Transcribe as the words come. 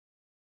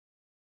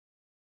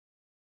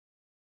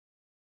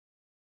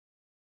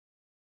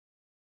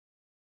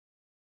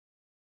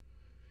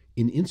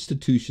In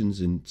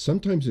institutions and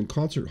sometimes in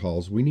concert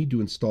halls, we need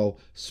to install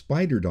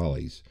spider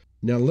dollies.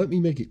 Now, let me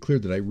make it clear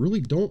that I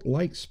really don't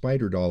like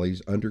spider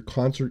dollies under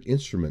concert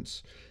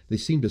instruments. They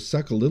seem to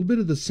suck a little bit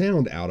of the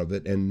sound out of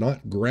it and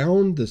not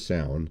ground the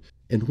sound.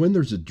 And when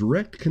there's a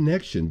direct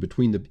connection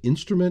between the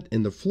instrument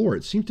and the floor,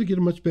 it seems to get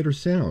a much better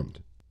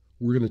sound.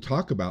 We're going to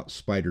talk about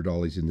spider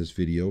dollies in this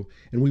video,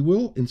 and we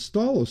will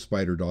install a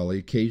spider dolly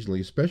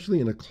occasionally,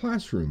 especially in a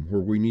classroom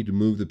where we need to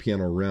move the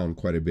piano around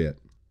quite a bit.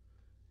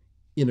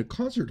 In a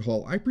concert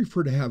hall, I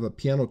prefer to have a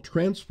piano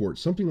transport,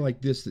 something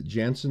like this that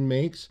Jansen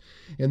makes,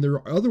 and there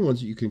are other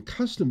ones that you can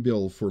custom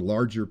build for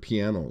larger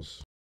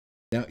pianos.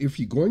 Now, if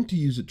you're going to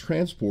use a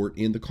transport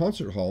in the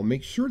concert hall,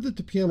 make sure that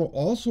the piano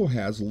also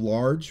has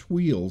large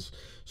wheels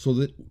so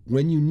that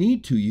when you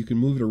need to, you can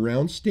move it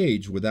around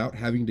stage without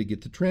having to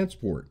get the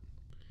transport.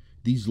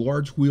 These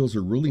large wheels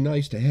are really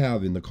nice to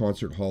have in the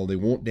concert hall. They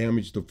won't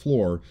damage the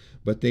floor,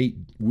 but they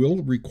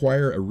will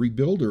require a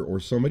rebuilder or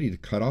somebody to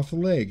cut off a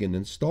leg and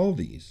install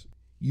these.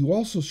 You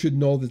also should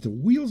know that the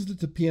wheels that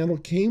the piano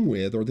came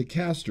with, or the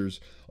casters,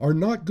 are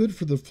not good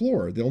for the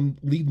floor. They'll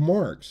leave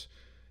marks.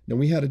 Now,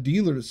 we had a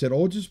dealer that said,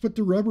 oh, just put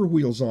the rubber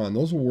wheels on.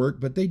 Those will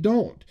work, but they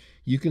don't.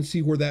 You can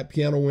see where that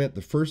piano went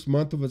the first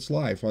month of its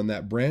life on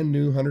that brand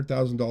new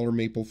 $100,000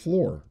 maple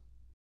floor.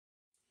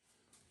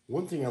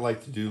 One thing I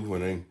like to do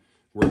when I'm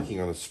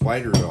working on a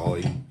spider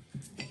dolly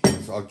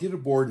is I'll get a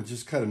board and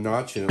just kind of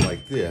notch in it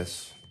like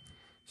this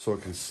so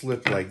it can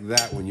slip like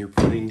that when you're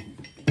putting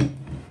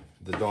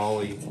the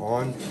dolly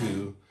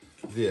onto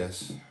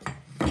this.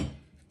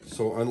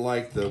 So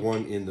unlike the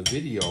one in the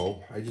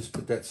video, I just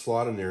put that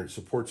slot in there. It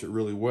supports it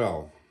really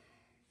well.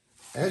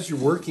 As you're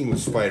working with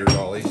spider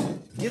dollies,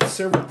 get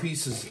several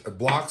pieces,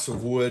 blocks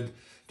of wood,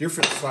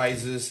 different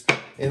sizes,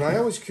 and I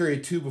always carry a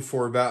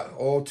 2x4 about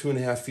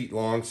 2.5 feet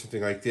long,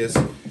 something like this.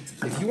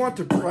 If you want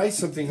to pry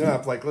something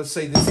up, like let's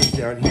say this is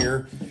down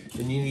here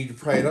and you need to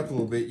pry it up a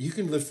little bit, you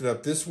can lift it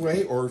up this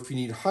way, or if you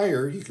need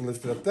higher, you can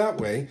lift it up that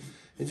way.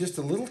 And just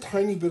a little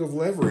tiny bit of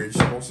leverage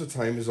most of the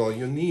time is all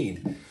you'll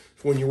need.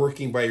 When you're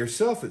working by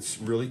yourself, it's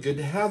really good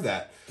to have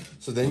that.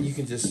 So then you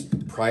can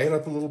just pry it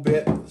up a little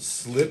bit,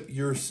 slip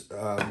your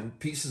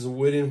pieces of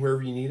wood in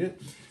wherever you need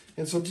it.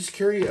 And so just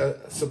carry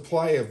a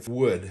supply of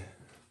wood.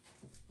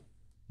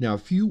 Now, a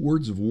few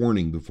words of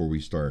warning before we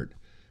start.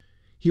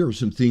 Here are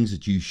some things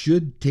that you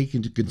should take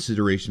into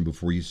consideration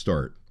before you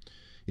start.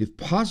 If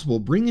possible,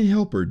 bring a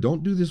helper.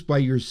 Don't do this by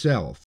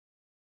yourself.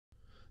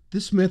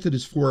 This method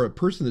is for a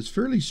person that's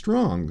fairly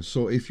strong,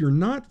 so if you're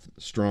not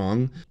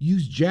strong,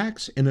 use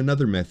jacks and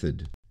another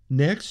method.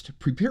 Next,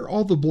 prepare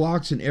all the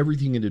blocks and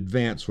everything in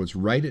advance so it's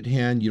right at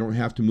hand. You don't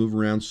have to move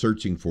around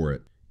searching for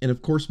it. And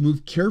of course,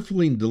 move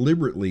carefully and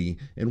deliberately,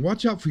 and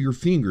watch out for your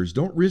fingers.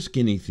 Don't risk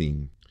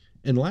anything.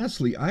 And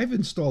lastly, I've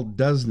installed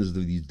dozens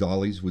of these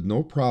dollies with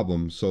no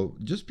problem, so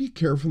just be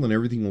careful and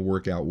everything will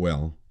work out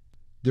well.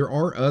 There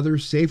are other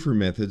safer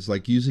methods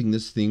like using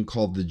this thing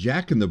called the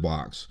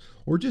jack-in-the-box,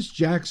 or just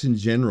jacks in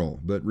general,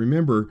 but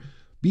remember,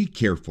 be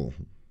careful.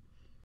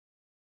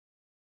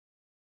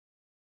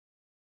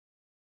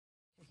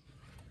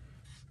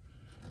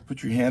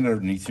 Put your hand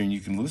underneath here and you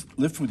can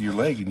lift with your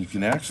leg, and you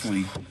can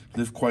actually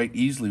lift quite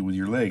easily with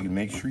your leg, and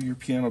make sure your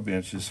piano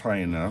bench is high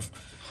enough.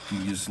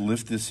 You just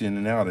lift this in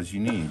and out as you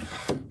need.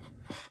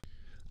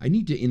 I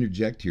need to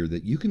interject here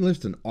that you can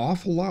lift an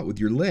awful lot with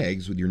your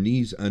legs, with your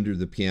knees under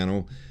the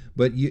piano,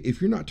 but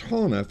if you're not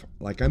tall enough,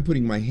 like I'm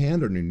putting my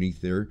hand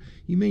underneath there,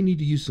 you may need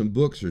to use some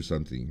books or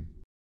something.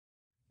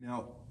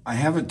 Now, I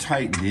haven't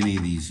tightened any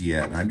of these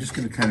yet. I'm just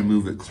going to kind of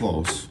move it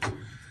close.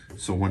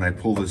 So when I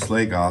pull this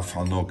leg off,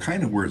 I'll know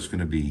kind of where it's going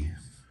to be.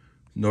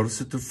 Notice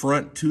that the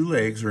front two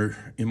legs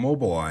are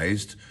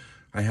immobilized.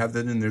 I have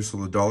that in there so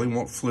the dolly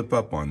won't flip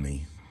up on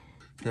me.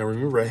 Now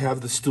remember, I have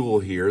the stool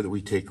here that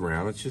we take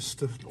around. It's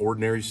just an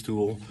ordinary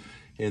stool.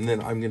 And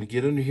then I'm going to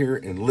get under here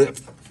and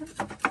lift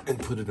and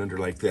put it under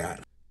like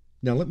that.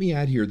 Now let me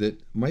add here that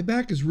my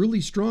back is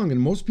really strong and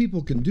most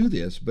people can do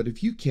this, but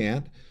if you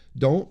can't,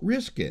 don't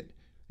risk it.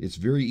 It's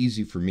very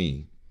easy for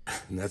me.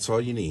 And that's all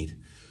you need.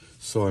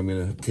 So I'm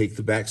going to take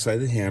the back side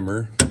of the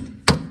hammer,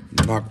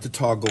 knock the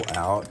toggle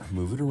out,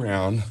 move it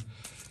around,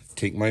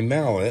 take my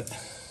mallet.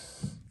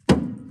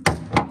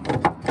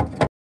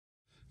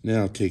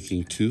 Now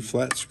taking two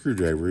flat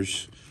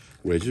screwdrivers,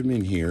 wedge them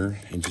in here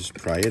and just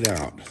pry it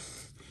out.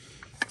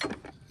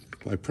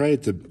 I pry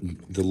at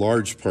the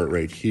large part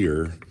right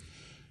here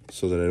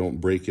so that I don't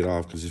break it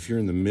off, because if you're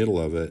in the middle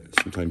of it,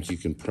 sometimes you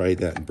can pry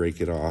that and break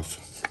it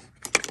off.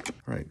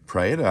 All right,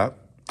 pry it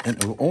up, and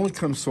it will only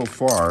come so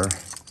far.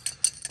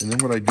 And then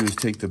what I do is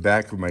take the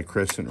back of my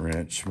crescent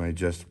wrench, my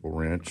adjustable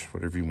wrench,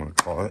 whatever you want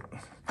to call it,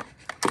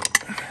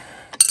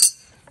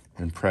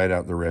 and pry it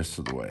out the rest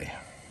of the way.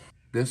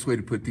 Best way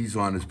to put these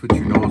on is put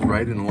your nose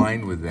right in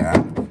line with that,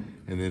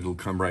 and it'll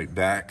come right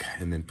back.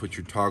 And then put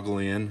your toggle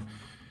in,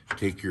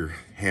 take your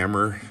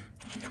hammer,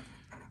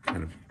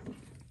 kind of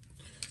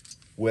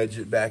wedge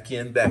it back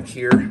in, back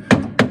here.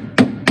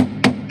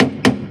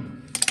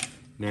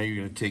 Now you're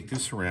going to take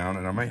this around,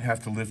 and I might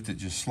have to lift it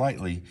just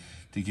slightly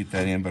to get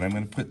that in, but I'm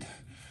going to put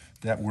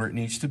that where it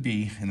needs to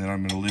be, and then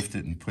I'm going to lift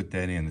it and put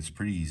that in. It's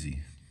pretty easy.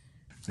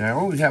 Now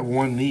I only have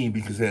one knee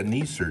because I had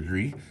knee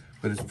surgery,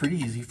 but it's pretty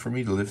easy for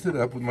me to lift it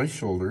up with my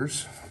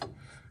shoulders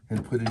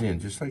and put it in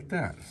just like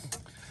that.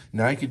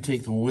 Now I can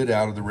take the wood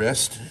out of the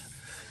rest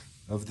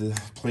of the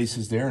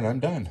places there and I'm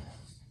done.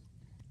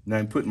 Now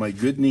I'm putting my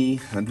good knee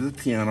under the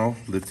piano,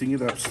 lifting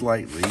it up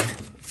slightly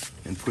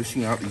and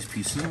pushing out these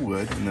pieces of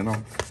wood, and then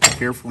I'll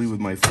carefully with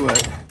my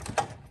foot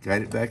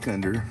guide it back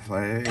under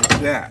like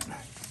that.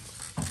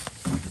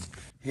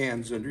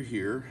 Hands under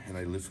here, and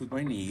I lift with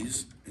my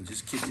knees and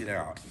just kick it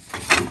out.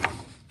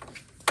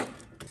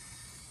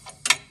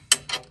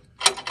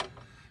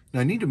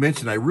 Now I need to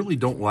mention I really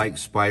don't like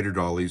spider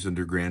dollies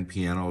under grand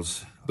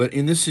pianos, but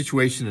in this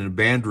situation in a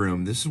band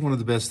room, this is one of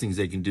the best things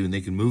they can do, and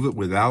they can move it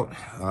without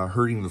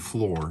hurting the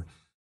floor.